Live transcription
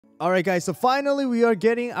Alright guys, so finally we are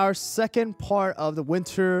getting our second part of the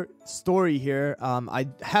winter story here. I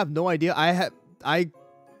have no idea. I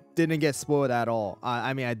didn't get spoiled at all.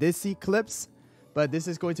 I mean, I did see clips, but this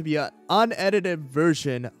is going to be an unedited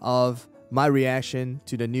version of my reaction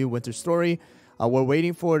to the new winter story. We're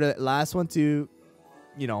waiting for the last one to,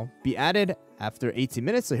 be added after 18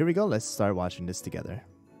 minutes. So here we go. Let's start watching this together.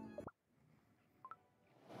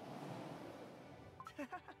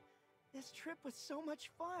 This trip was so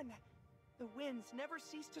much fun. The winds never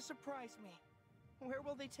cease to surprise me. Where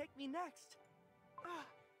will they take me next? Ah,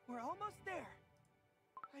 we're almost there.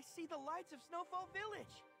 I see the lights of Snowfall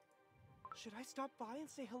Village. Should I stop by and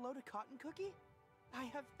say hello to Cotton Cookie? I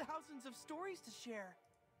have thousands of stories to share.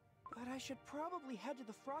 But I should probably head to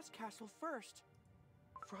the Frost Castle first.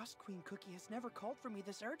 Frost Queen Cookie has never called for me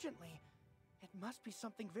this urgently. It must be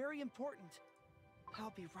something very important.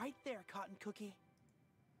 I'll be right there, Cotton Cookie.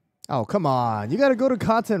 Oh, come on. You gotta go to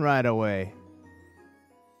Cotton right away.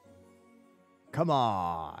 Come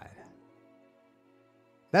on.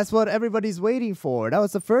 That's what everybody's waiting for. That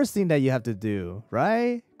was the first thing that you have to do,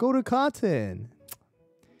 right? Go to Cotton.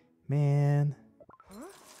 Man. Huh?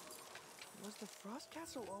 Was the Frost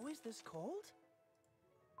Castle always this cold?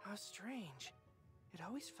 How strange. It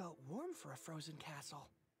always felt warm for a frozen castle.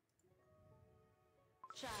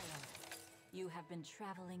 Child, you have been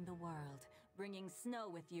traveling the world, bringing snow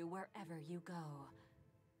with you wherever you go.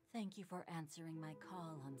 Thank you for answering my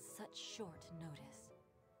call on such short notice.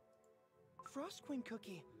 Frost Queen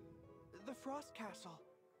Cookie, the Frost Castle,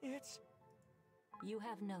 it's... You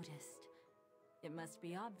have noticed. It must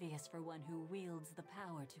be obvious for one who wields the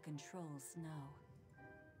power to control snow.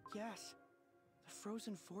 Yes. The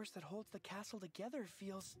frozen force that holds the castle together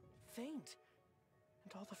feels faint.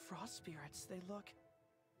 And all the frost spirits, they look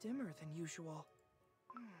dimmer than usual.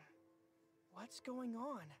 What's going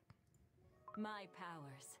on? My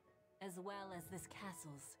powers, as well as this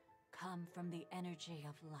castle's, come from the energy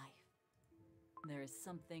of life. There is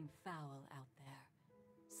something foul out there,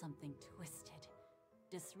 something twisted,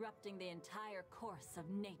 disrupting the entire course of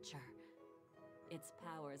nature. Its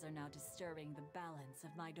powers are now disturbing the balance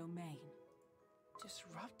of my domain.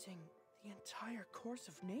 Disrupting the entire course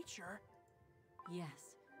of nature?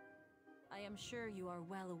 Yes. I am sure you are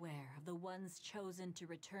well aware of the ones chosen to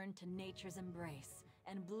return to nature's embrace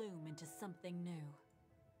and bloom into something new.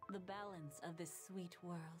 The balance of this sweet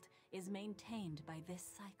world is maintained by this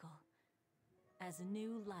cycle. As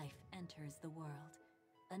new life enters the world,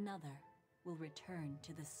 another will return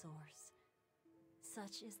to the source.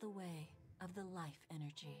 Such is the way of the life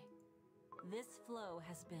energy. This flow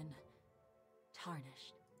has been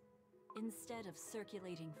tarnished. Instead of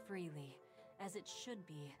circulating freely, as it should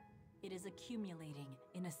be, it is accumulating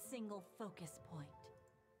in a single focus point.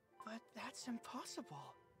 But that's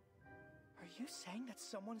impossible. Are you saying that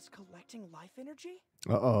someone is collecting life energy?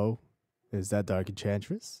 Uh-oh. Is that Dark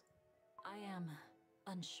Enchantress? I am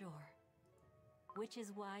unsure. Which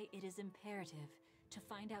is why it is imperative to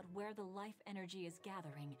find out where the life energy is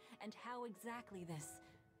gathering and how exactly this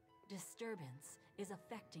disturbance is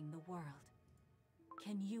affecting the world.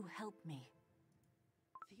 Can you help me?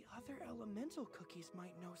 The other elemental cookies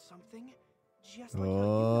might know something, just like how you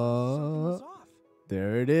know something's off.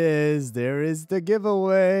 There it is. There is the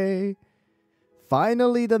giveaway.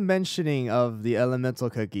 Finally, the mentioning of the elemental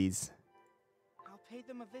cookies. I'll pay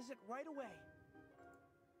them a visit right away.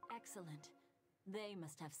 Excellent. They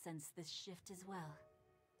must have sensed this shift as well.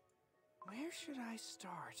 Where should I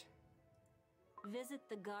start? Visit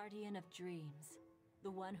the Guardian of Dreams,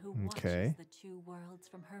 the one who Okay. watches the two worlds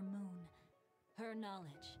from her moon. Her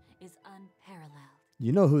knowledge is unparalleled.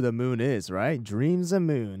 You know who the moon is, right? Dreams and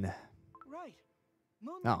Moon. Right.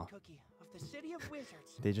 Moonlight Oh. Cookie of the City of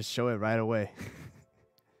Wizards. They just show it right away.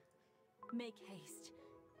 Make haste.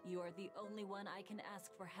 You are the only one I can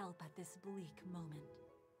ask for help at this bleak moment.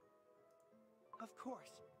 Of course.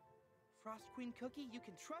 Frost Queen Cookie, you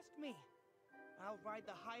can trust me. I'll ride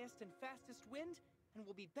the highest and fastest wind, and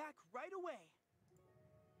we'll be back right away.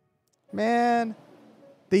 Man,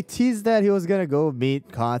 they teased that he was going to go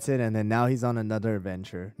meet Cotton, and then now he's on another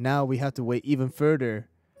adventure. Now we have to wait even further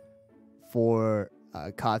for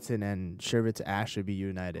Cotton and Sherbet to actually be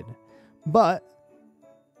united. But,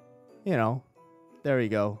 there we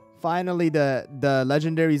go. Finally, the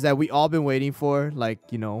legendaries that we all been waiting for, like,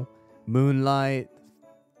 Moonlight,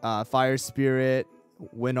 Fire Spirit,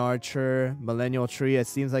 Wind Archer, Millennial Tree. It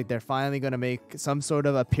seems like they're finally going to make some sort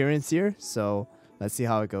of appearance here. So let's see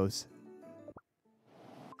how it goes.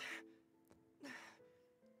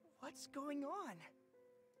 What's going on?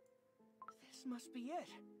 This must be it.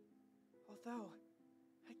 Although,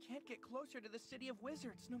 I can't get closer to the City of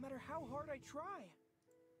Wizards no matter how hard I try.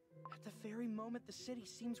 At the very moment the city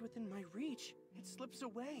seems within my reach, it slips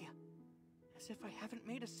away, as if I haven't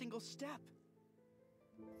made a single step.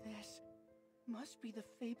 This must be the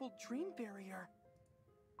fabled dream barrier.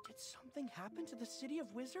 Did something happen to the city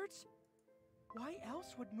of wizards? Why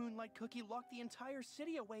else would Moonlight Cookie lock the entire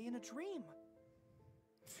city away in a dream?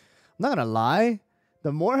 I'm not gonna lie.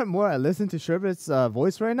 The more and more I listen to Sherbet's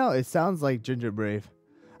voice right now, it sounds like Ginger Brave.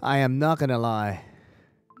 I am not gonna lie.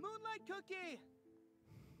 Moonlight Cookie!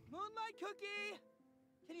 Moonlight Cookie!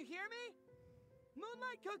 Can you hear me?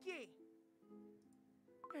 Moonlight Cookie!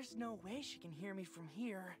 There's no way she can hear me from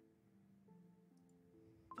here.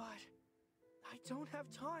 But I don't have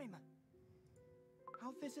time.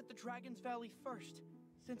 I'll visit the Dragon's Valley first,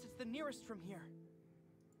 since it's the nearest from here.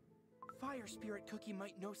 Fire Spirit Cookie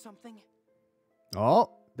might know something. Oh,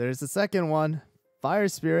 there's the second one. Fire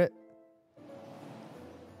Spirit.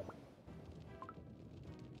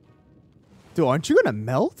 Dude, aren't you gonna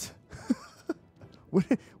melt?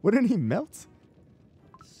 Wouldn't he melt?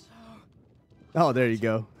 So... Oh, there you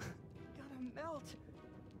go. Gonna melt.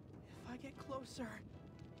 If I get closer.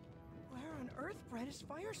 Where on earth bred is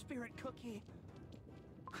Fire Spirit Cookie?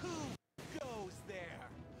 Who goes there?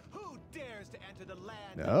 Who dares to enter the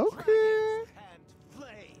land Okay. of dragons and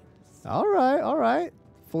flames? All right.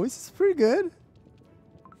 Voice is pretty good.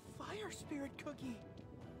 Fire Spirit Cookie.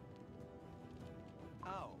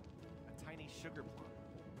 Oh, a tiny sugar plum.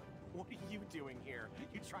 What are you doing here?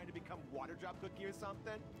 You trying to become Water Drop Cookie or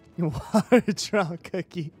something? Water drop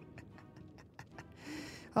cookie.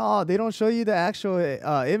 Oh, they don't show you the actual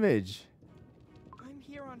image. I'm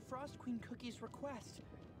here on Frost Queen Cookie's request.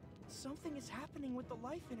 Something is happening with the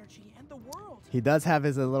life energy and the world. He does have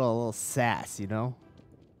his little sass, you know.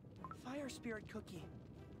 Fire Spirit Cookie,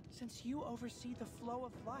 since you oversee the flow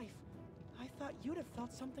of life, I thought you'd have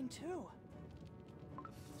felt something too.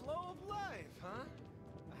 Flow of life, huh?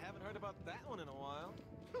 I haven't heard about that one in a while.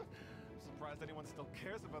 I'm surprised anyone still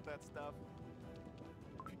cares about that stuff.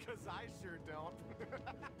 Because I sure don't.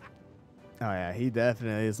 Oh yeah, he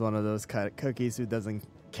definitely is one of those cookies who doesn't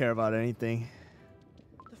care about anything.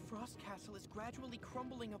 The Frost Castle is gradually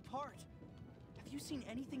crumbling apart. Have you seen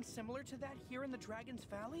anything similar to that here in the Dragon's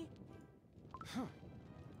Valley? Oh,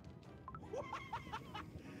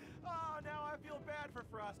 now I feel bad for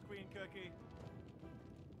Frost Queen Cookie.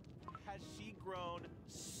 Has she grown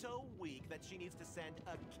so weak that she needs to send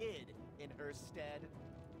a kid in her stead?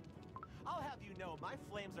 I'll have you know, my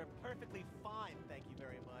flames are perfectly fine, thank you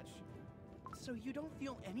very much. So you don't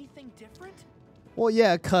feel anything different? Well,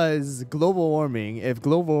 yeah, because global warming, if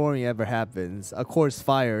global warming ever happens, of course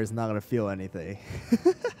fire is not going to feel anything.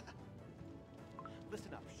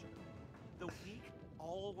 Listen up, sugar. The weak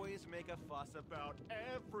always make a fuss about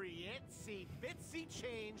every itsy bitsy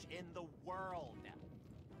change in the world.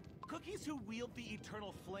 Cookies who wield the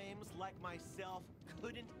eternal flames like myself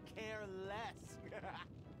couldn't care less.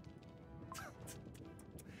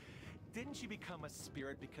 Didn't she become a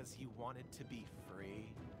spirit because he wanted to be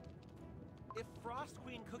free? If Frost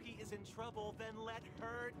Queen Cookie is in trouble, then let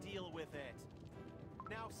her deal with it.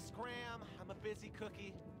 Now scram, I'm a busy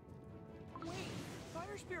cookie. Wait,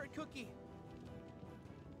 Fire Spirit Cookie!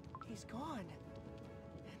 He's gone.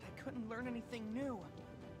 And I couldn't learn anything new.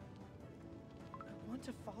 I want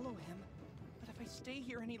to follow him, but if I stay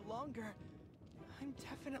here any longer, I'm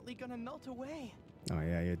definitely gonna melt away. Oh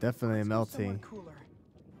yeah, you're definitely Let's go somewhere melting. cooler.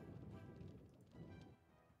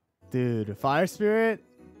 Dude, Fire Spirit,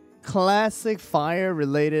 classic fire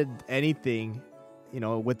related anything, you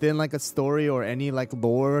know, within like a story or any like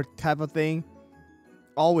lore type of thing.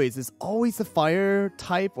 Always, it's always a fire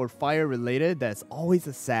type or fire related that's always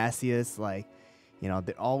the sassiest, like, you know,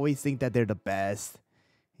 they always think that they're the best,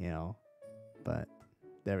 you know, but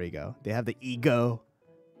there we go. They have the ego.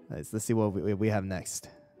 Let's see what we have next.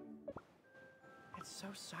 It's so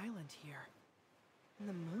silent here, and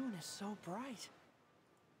the moon is so bright.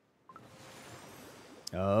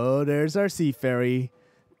 Oh, there's our sea fairy.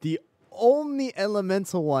 The only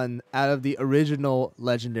elemental one out of the original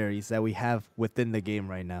legendaries that we have within the game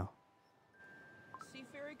right now. Sea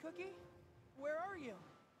Fairy Cookie? Where are you?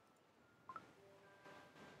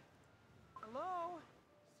 Hello?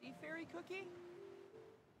 Sea Fairy Cookie?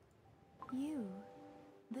 You,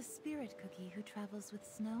 the spirit cookie who travels with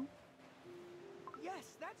snow? Yes,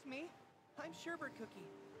 that's me. I'm Sherbet Cookie.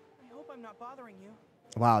 I hope I'm not bothering you.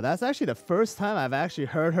 Wow, that's actually the first time I've actually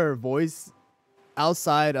heard her voice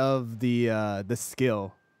outside of the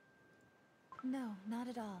skill. No, not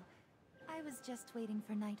at all. I was just waiting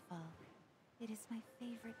for nightfall. It is my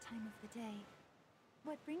favorite time of the day.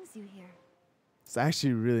 What brings you here? It's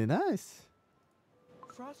actually really nice.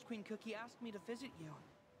 Frost Queen Cookie asked me to visit you.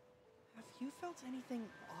 Have you felt anything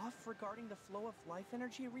off regarding the flow of life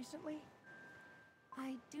energy recently?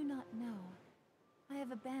 I do not know. I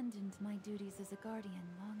have abandoned my duties as a guardian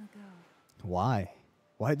long ago. Why?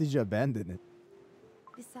 Why did you abandon it?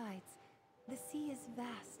 Besides, the sea is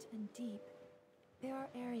vast and deep. There are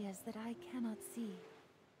areas that I cannot see.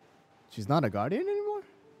 She's not a guardian anymore?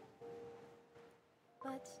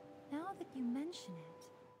 But now that you mention it,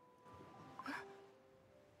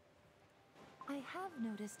 I have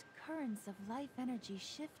noticed currents of life energy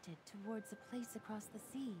shifted towards a place across the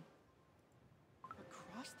sea.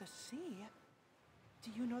 Across the sea?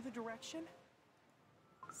 Do you know the direction?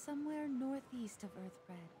 Somewhere northeast of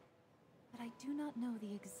Earthbread, but I do not know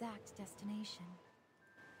the exact destination.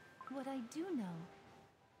 What I do know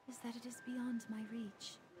is that it is beyond my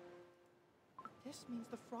reach. This means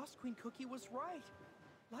the Frost Queen cookie was right.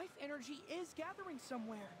 Life energy is gathering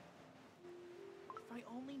somewhere. If I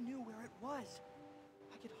only knew where it was,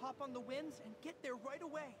 I could hop on the winds and get there right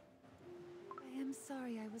away. I am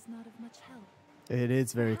sorry I was not of much help. It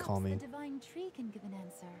is very Perhaps calming. the divine tree can give an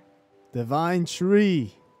answer. Divine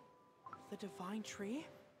tree. The divine tree?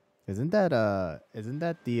 Isn't that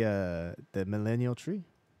the millennial tree?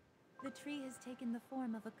 The tree has taken the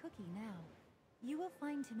form of a cookie now. You will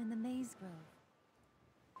find him in the Maze Grove.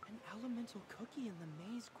 An elemental cookie in the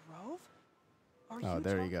Maze Grove? Are Oh, you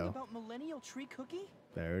there you talking go. about Millennial Tree Cookie?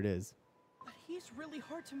 There it is. But he's really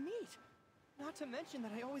hard to meet. Not to mention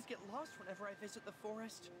that I always get lost whenever I visit the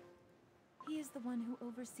forest. He is the one who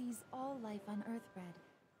oversees all life on Earthbread.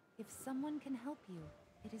 If someone can help you,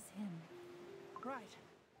 it is him. Right.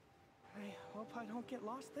 I hope I don't get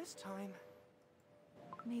lost this time.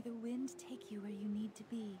 May the wind take you where you need to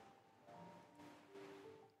be.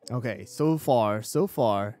 Okay, so far,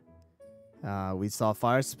 we saw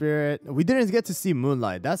Fire Spirit. We didn't get to see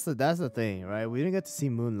Moonlight. That's the thing, right? We didn't get to see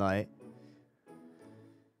Moonlight.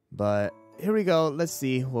 But here we go. Let's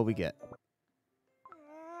see what we get.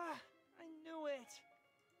 I knew it.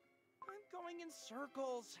 I'm going in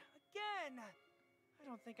circles again. I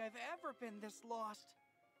don't think I've ever been this lost.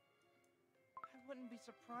 I wouldn't be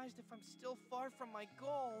surprised if I'm still far from my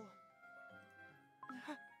goal.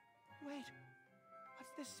 Wait,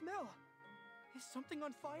 what's this smell? Is something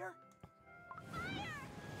on fire?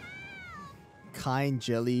 Kind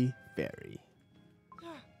Jelly Fairy.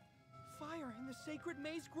 Fire in the sacred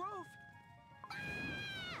Maze Grove.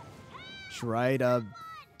 Dried up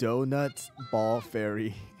Donut Ball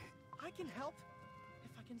Fairy. I can help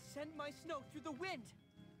if I can send my snow through the wind.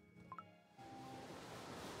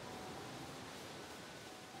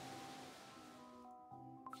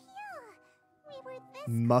 We were this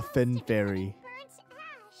Muffin close to Fairy. becoming burnt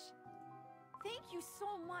ash. Thank you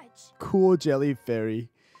so much. Cool Jelly Fairy.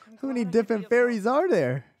 I'm How many glad I could be different of fairies help. are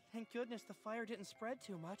there? Thank goodness the fire didn't spread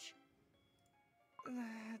too much.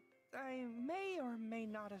 I may or may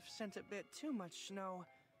not have sent a bit too much snow.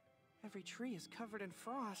 Every tree is covered in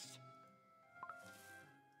frost.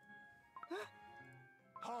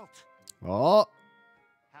 Halt! Oh,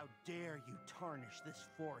 How dare you tarnish this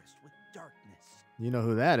forest with darkness? you know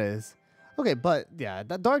who that is. Okay, but yeah,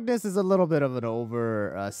 that darkness is a little bit of an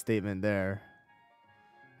over statement there.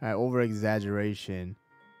 All right, over exaggeration.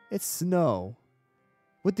 It's snow.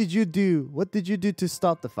 What did you do? What did you do to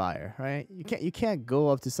stop the fire? Right? You can't go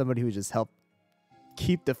up to somebody who just helped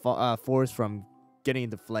keep the forest from getting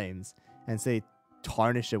into flames and say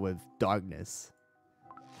tarnish it with darkness.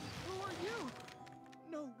 Who are you?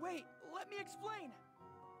 No, wait, let me explain.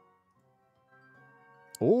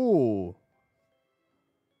 Oh,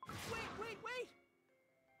 Wait.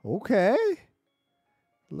 okay.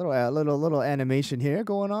 Little animation here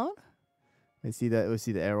going on. We see that. We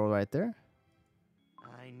see the arrow right there.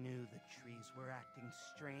 I knew the trees were acting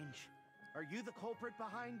strange. Are you the culprit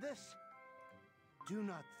behind this? Do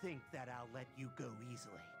not think that I'll let you go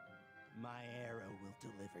easily. My arrow will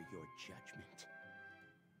deliver your judgment.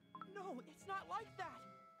 No, it's not like that.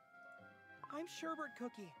 I'm Sherbet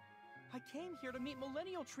Cookie. I came here to meet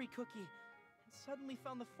Millennial Tree Cookie and suddenly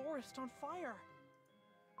found the forest on fire.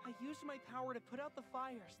 I used my power to put out the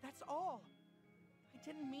fires, that's all. I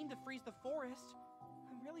didn't mean to freeze the forest.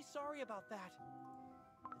 I'm really sorry about that.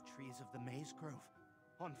 The trees of the Maze Grove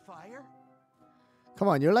on fire? Come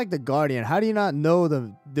on, you're like the guardian. How do you not know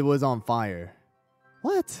it was on fire?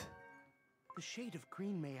 What? The shade of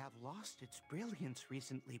green may have lost its brilliance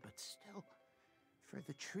recently, but still, for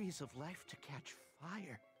the trees of life to catch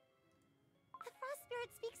fire. The Frost Spirit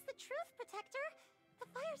speaks the truth, Protector. The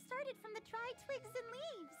fire started from the dry twigs and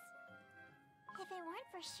leaves. If it weren't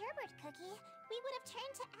for Sherbet Cookie, we would have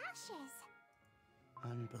turned to ashes.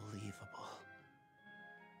 Unbelievable.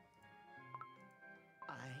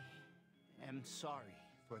 I am sorry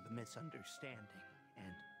for the misunderstanding,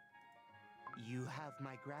 and you have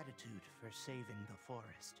my gratitude for saving the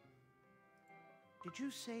forest. Did you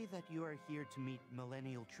say that you are here to meet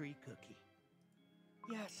Millennial Tree Cookie?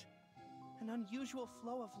 Yes. An unusual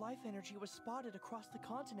flow of life energy was spotted across the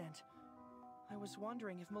continent. I was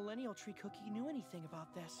wondering if Millennial Tree Cookie knew anything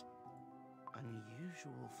about this.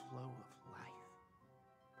 Unusual flow of life.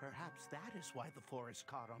 Perhaps that is why the forest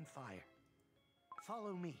caught on fire.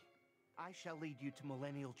 Follow me. I shall lead you to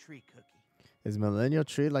Millennial Tree Cookie. Is Millennial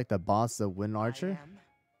Tree like the boss of Wind Archer? I am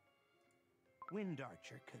Wind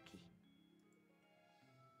Archer Cookie.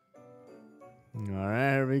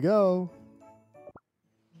 Alright, here we go.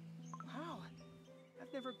 Wow.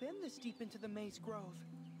 I've never been this deep into the Maze Grove.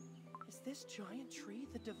 Is this giant tree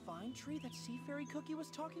the divine tree that Sea Fairy Cookie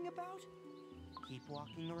was talking about? Keep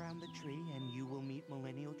walking around the tree and you will meet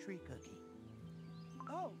Millennial Tree Cookie.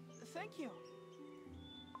 Oh, thank you.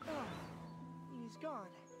 Oh, he's gone.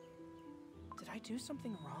 Did I do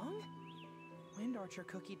something wrong? Wind Archer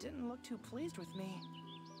Cookie didn't look too pleased with me.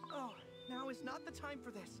 Oh, now is not the time for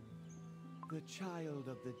this. The child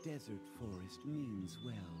of the desert forest means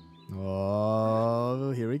well.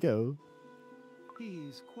 Oh, here we go. He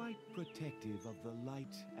is quite protective of the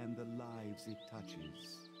light and the lives it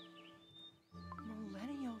touches.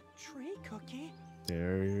 Millennial Tree Cookie?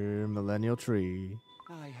 There, Millennial Tree.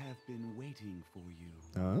 I have been waiting for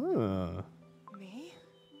you. Oh. Me?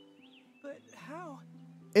 But how?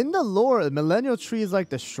 In the lore, Millennial Tree is like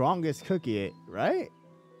the strongest cookie, right?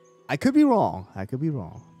 I could be wrong. I could be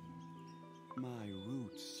wrong. My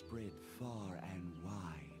roots spread far and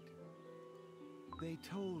wide. They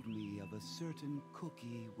told me of a certain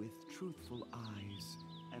cookie with truthful eyes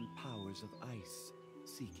and powers of ice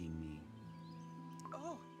seeking me.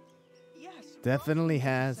 Oh, yes. Definitely Rocky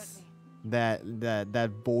has sent me.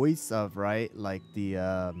 that voice of, right, like the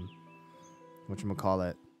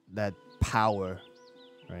whatchamacallit, that power,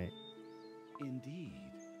 right?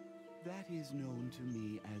 Indeed, that is known to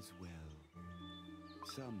me as well.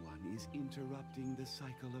 Someone is interrupting the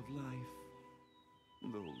cycle of life.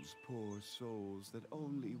 Those poor souls that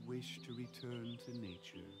only wish to return to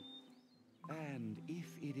nature. And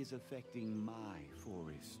if it is affecting my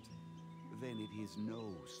forest, then it is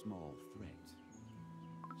no small threat.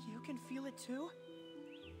 You can feel it too?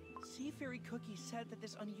 Sea Fairy Cookie said that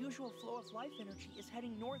this unusual flow of life energy is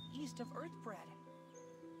heading northeast of Earthbread.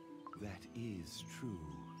 That is true.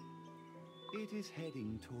 It is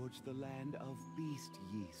heading towards the land of Beast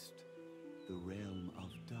Yeast, the realm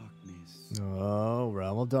of darkness. Oh,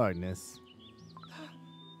 Realm of Darkness.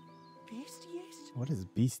 Beast Yeast? What is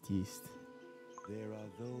Beast Yeast? There are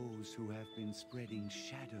those who have been spreading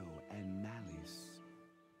shadow and malice.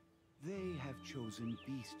 They have chosen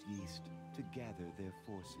Beast Yeast to gather their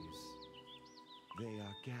forces. They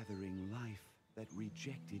are gathering life that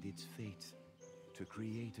rejected its fate to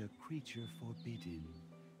create a creature forbidden,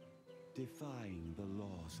 defying the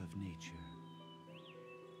laws of nature.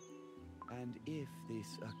 And if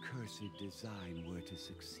this accursed design were to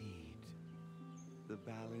succeed, the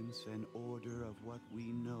balance and order of what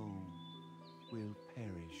we know will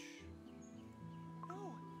perish.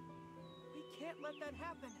 No, we can't let that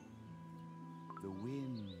happen. The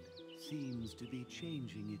wind seems to be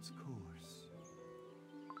changing its course.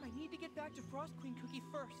 I need to get back to Frost Queen Cookie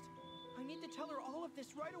first. I need to tell her all of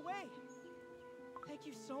this right away. Thank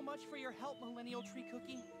you so much for your help, Millennial Tree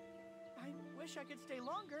Cookie. I wish I could stay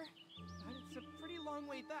longer, but it's a pretty long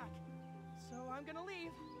way back. So I'm gonna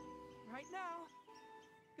leave right now.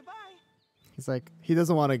 Goodbye. He's like, he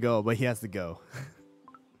doesn't want to go, but he has to go.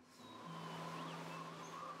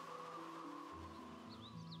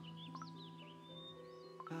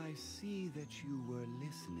 I see that you were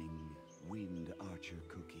listening, Wind Archer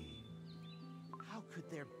Cookie. How could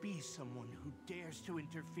there be someone who dares to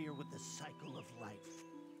interfere with the cycle of life?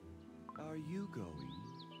 Are you going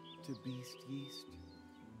to Beast Yeast?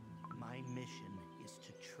 My mission is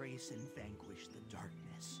to trace and vanquish the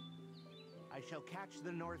darkness. I shall catch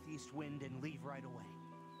the northeast wind and leave right away.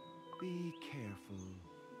 Be careful.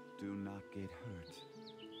 Do not get hurt.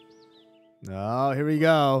 Oh, here we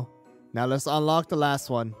go. Now let's unlock the last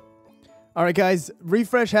one. All right, guys.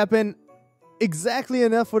 Refresh happened exactly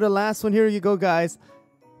enough for the last one. Here you go, guys.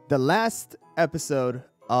 The last episode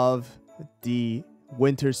of the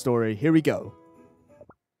winter story. Here we go.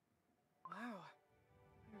 Wow,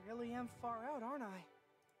 I really am far out, aren't I?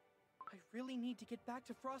 I really need to get back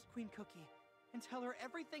to Frost Queen Cookie and tell her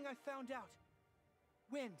everything I found out.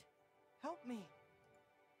 Wind, help me.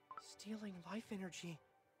 Stealing life energy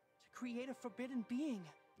to create a forbidden being.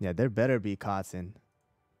 Yeah, there better be Cotton.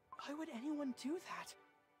 Why would anyone do that?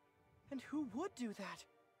 And who would do that?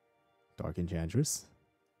 Dark Enchantress.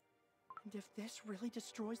 And if this really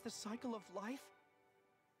destroys the cycle of life,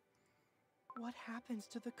 what happens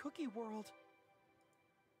to the cookie world?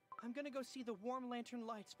 I'm gonna go see the warm lantern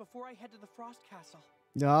lights before I head to the Frost Castle.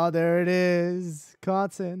 Oh, there it is.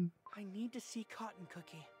 Cotton. I need to see Cotton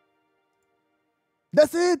Cookie.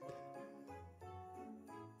 That's it.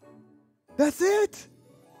 That's it.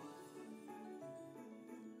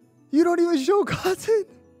 You don't even show Cotton.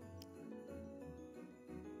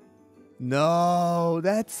 No,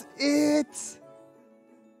 that's it.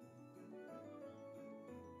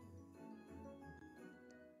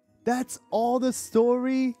 That's all the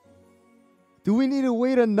story? Do we need to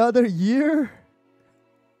wait another year?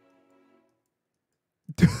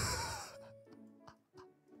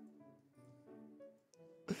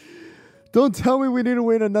 Don't tell me we need to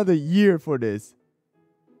wait another year for this.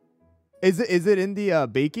 Is it in the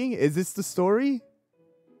baking? Is this the story?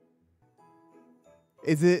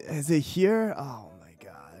 Is it here? Oh my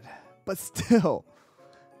god. But still.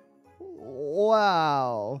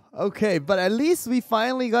 Wow. Okay, but at least we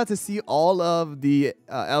finally got to see all of the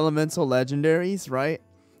elemental legendaries, right?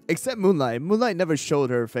 Except Moonlight. Moonlight never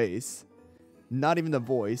showed her face. Not even the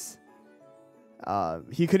voice.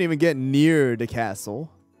 He couldn't even get near the castle.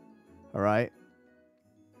 Alright.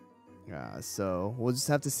 So we'll just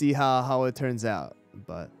have to see how it turns out.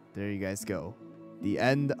 But there you guys go. The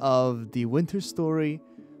end of the winter story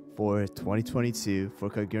for 2022 for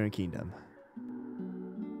Kagura Kingdom.